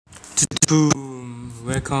Boom!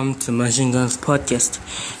 Welcome to Machine Guns Podcast.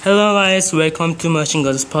 Hello guys, welcome to Machine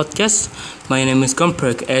Guns Podcast. My name is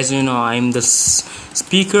Gumperk. As you know, I'm the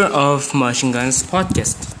speaker of Machine Guns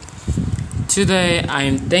Podcast. Today,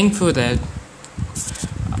 I'm thankful that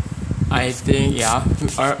I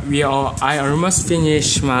almost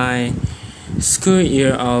finished my school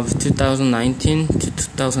year of 2019 to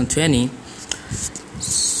 2020.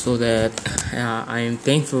 So that I'm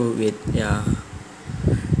thankful with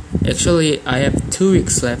Actually, I have 2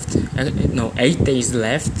 weeks left. 8 days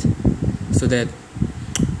left. So that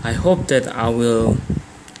I hope that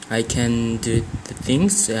I can do the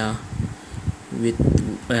things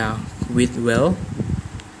with well,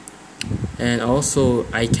 and also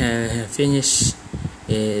I can finish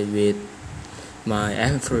it with my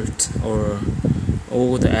effort or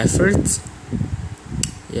all the efforts.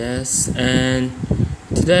 Yes, and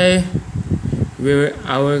today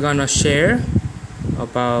we're gonna share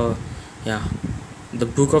about the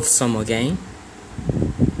book of Psalm again.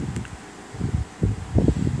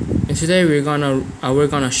 And today we're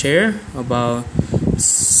gonna share about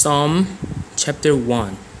Psalm chapter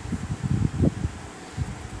 1.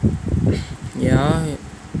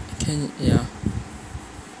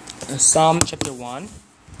 Psalm chapter 1.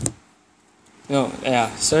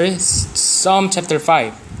 Psalm chapter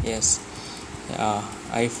 5. Yes.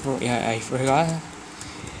 I forgot.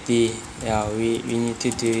 We need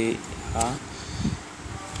to do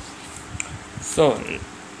so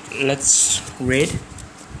let's read.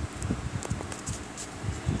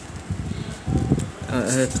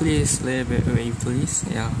 Please leave it away, please.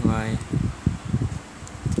 Bye.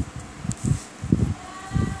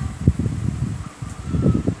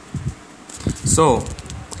 So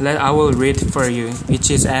I will read for you, which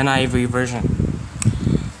is NIV version.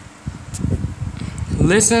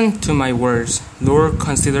 Listen to my words, Lord,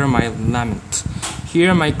 consider my lament.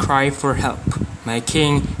 Hear my cry for help, my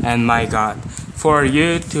King and my God. For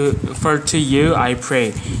to you I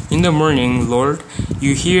pray. In the morning, Lord,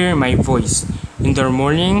 you hear my voice. In the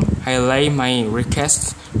morning I lay my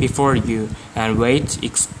requests before you and wait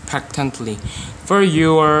expectantly. For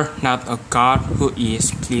you are not a God who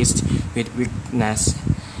is pleased with wickedness.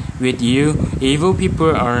 With you, evil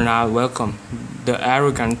people are not welcome. The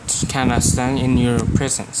arrogant cannot stand in your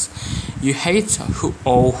presence. You hate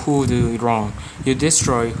all who do wrong. You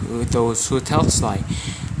destroy those who tell lie.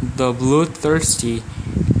 The bloodthirsty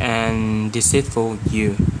and deceitful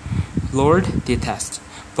you, Lord, detest.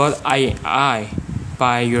 But I,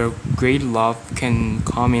 by your great love, can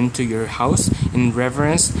come into your house. In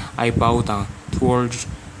reverence, I bow down towards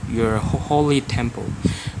your holy temple.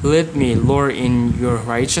 Lead me, Lord, in your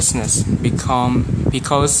righteousness,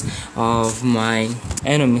 because of my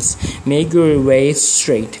enemies. Make your way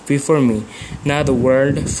straight before me. Not a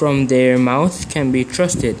word from their mouth can be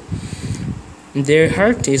trusted. Their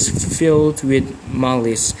heart is filled with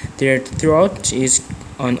malice. Their throat is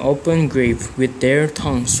an open grave. With their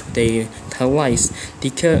tongues they tell lies.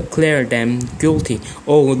 Declare them guilty.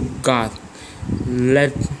 O God,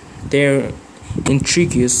 let their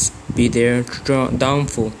intrigues be their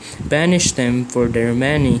downfall. Banish them for their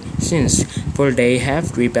many sins, for they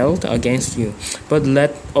have rebelled against you. But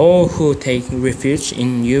let all who take refuge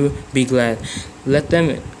in you be glad. Let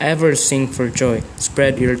them ever sing for joy.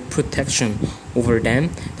 Spread your protection over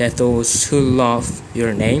them, that those who love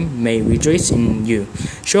your name may rejoice in you.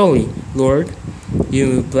 Surely, Lord,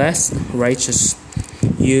 you bless righteous.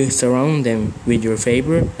 You surround them with your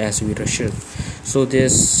favor as with a shield. So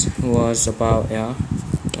this was about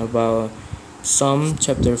Psalm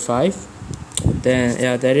chapter 5.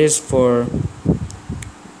 Then that is for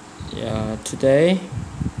today.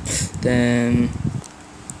 Then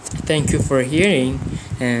thank you for hearing,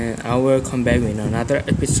 and I will come back with another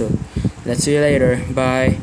episode. Let's see you later. Bye.